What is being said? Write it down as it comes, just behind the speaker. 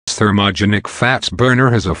thermogenic fats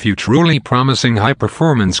burner has a few truly promising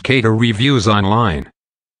Hypürformance Keto reviews online.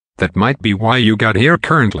 That might be why you got here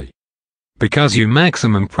currently. Because you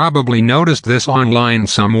maximum probably noticed this online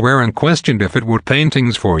somewhere and questioned if it would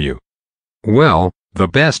paintings for you. Well, the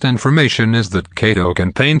best information is that keto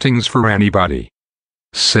can paintings for anybody.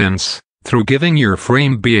 Since, through giving your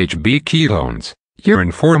frame BHB ketones, you're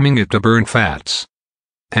informing it to burn fats.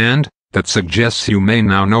 And, that suggests you may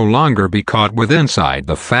now no longer be caught with inside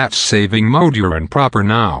the fat-saving mode you're in proper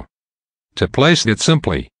now. To place it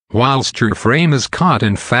simply, whilst your frame is caught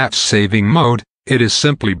in fat-saving mode, it is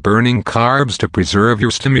simply burning carbs to preserve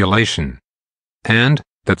your stimulation. And,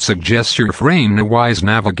 that suggests your frame nowise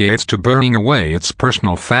navigates to burning away its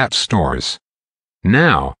personal fat stores.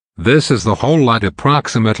 Now, this is the whole lot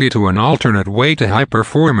approximately to an alternate way to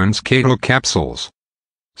Hypurformance Keto Capsules.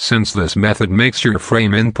 Since this method makes your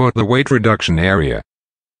frame input the weight reduction area.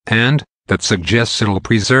 And, that suggests it'll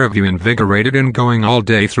preserve you invigorated and going all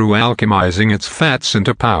day through alchemizing its fats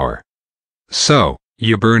into power. So,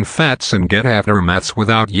 you burn fats and get aftermaths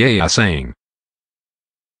without assaying.